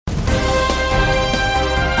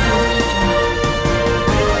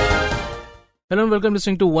Hello and welcome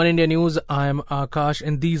listening to One India News. I am Akash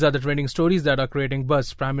and these are the trending stories that are creating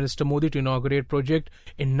buzz. Prime Minister Modi to inaugurate project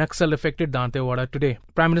in Naxal-affected Dantewada today.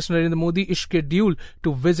 Prime Minister Narendra Modi is scheduled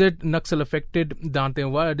to visit Naxal-affected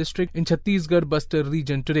Dantewada district in Chhattisgarh, Bastar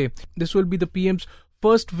region today. This will be the PM's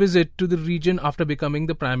first visit to the region after becoming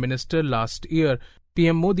the Prime Minister last year.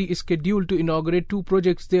 PM Modi is scheduled to inaugurate two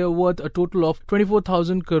projects. They are worth a total of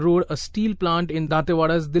 24,000 crore, a steel plant in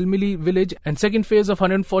Dantewada's Dilmili village and second phase of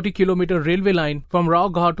 140-kilometer railway line from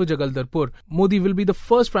Rahul to Jagaldarpur. Modi will be the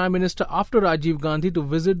first Prime Minister after Rajiv Gandhi to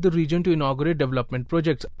visit the region to inaugurate development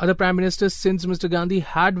projects. Other Prime Ministers since Mr. Gandhi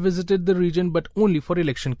had visited the region but only for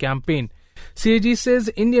election campaign. CAG says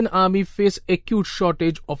Indian Army face acute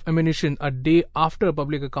shortage of ammunition. A day after a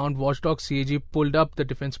public account watchdog CAG pulled up the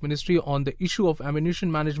Defence Ministry on the issue of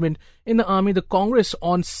ammunition management in the Army, the Congress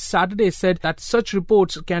on Saturday said that such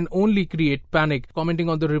reports can only create panic. Commenting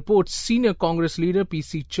on the reports, senior Congress leader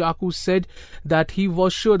PC Chaku said that he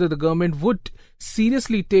was sure that the government would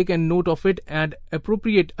seriously take a note of it and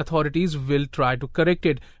appropriate authorities will try to correct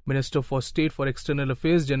it. Minister for State for External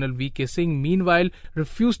Affairs General V.K. Singh meanwhile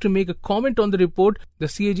refused to make a comment on the report. The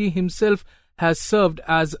CAG himself has served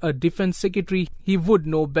as a defense secretary. He would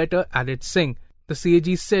know better, added Singh. The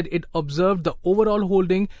CAG said it observed the overall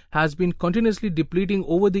holding has been continuously depleting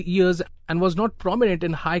over the years and was not prominent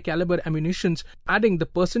in high-caliber ammunitions, adding the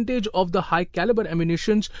percentage of the high-caliber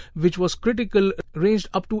ammunitions, which was critical, ranged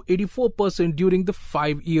up to 84% during the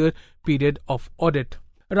 5-year period of audit.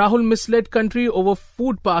 Rahul misled country over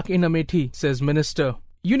food park in Amethi, says Minister.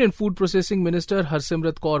 Union Food Processing Minister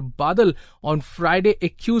Harsimrat Kaur Badal on Friday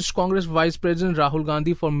accused Congress Vice President Rahul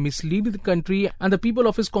Gandhi for misleading the country and the people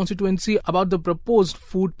of his constituency about the proposed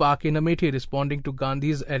food park in Amethi. Responding to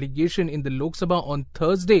Gandhi's allegation in the Lok Sabha on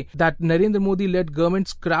Thursday that Narendra Modi-led government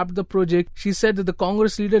scrapped the project, she said that the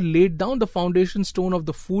Congress leader laid down the foundation stone of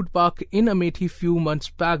the food park in Amethi few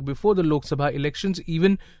months back before the Lok Sabha elections,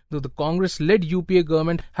 even though the Congress-led UPA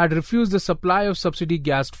government had refused the supply of subsidy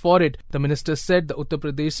gas for it. The minister said the Uttar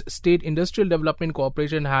Pradesh State Industrial Development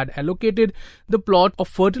Corporation had allocated the plot of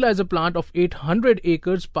fertilizer plant of 800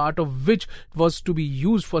 acres, part of which was to be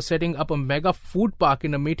used for setting up a mega food park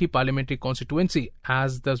in Amethi parliamentary constituency.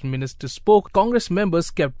 As the minister spoke, Congress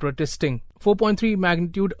members kept protesting. 4.3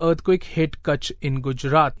 magnitude earthquake hit Kutch in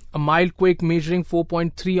Gujarat. A mild quake measuring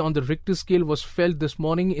 4.3 on the Richter scale was felt this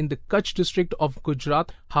morning in the Kutch district of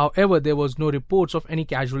Gujarat. However, there was no reports of any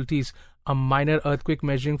casualties. A minor earthquake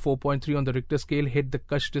measuring 4.3 on the Richter scale hit the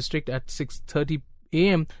Kutch district at 6:30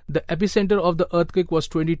 a.m. The epicenter of the earthquake was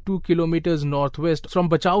 22 kilometers northwest from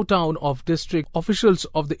Badal town of district. Officials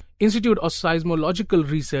of the Institute of Seismological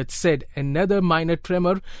Research said another minor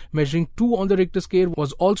tremor measuring 2 on the Richter scale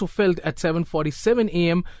was also felt at 7:47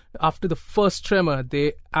 a.m. after the first tremor.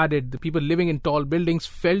 They added the people living in tall buildings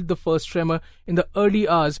felt the first tremor in the early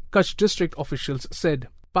hours, Kutch district officials said.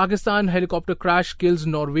 Pakistan helicopter crash kills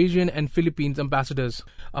Norwegian and Philippines ambassadors.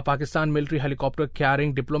 A Pakistan military helicopter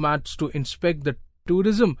carrying diplomats to inspect the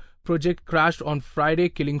tourism project crashed on Friday,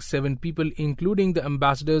 killing 7 people, including the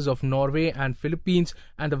ambassadors of Norway and Philippines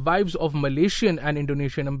and the wives of Malaysian and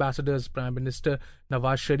Indonesian ambassadors. Prime Minister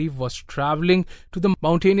Nawaz Sharif was travelling to the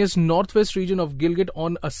mountainous northwest region of Gilgit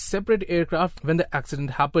on a separate aircraft when the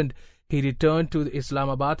accident happened. He returned to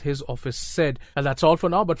Islamabad, his office said. And that's all for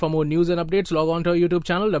now, but for more news and updates, log on to our YouTube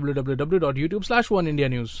channel,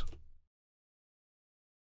 www.youtube/OneIndiaNews.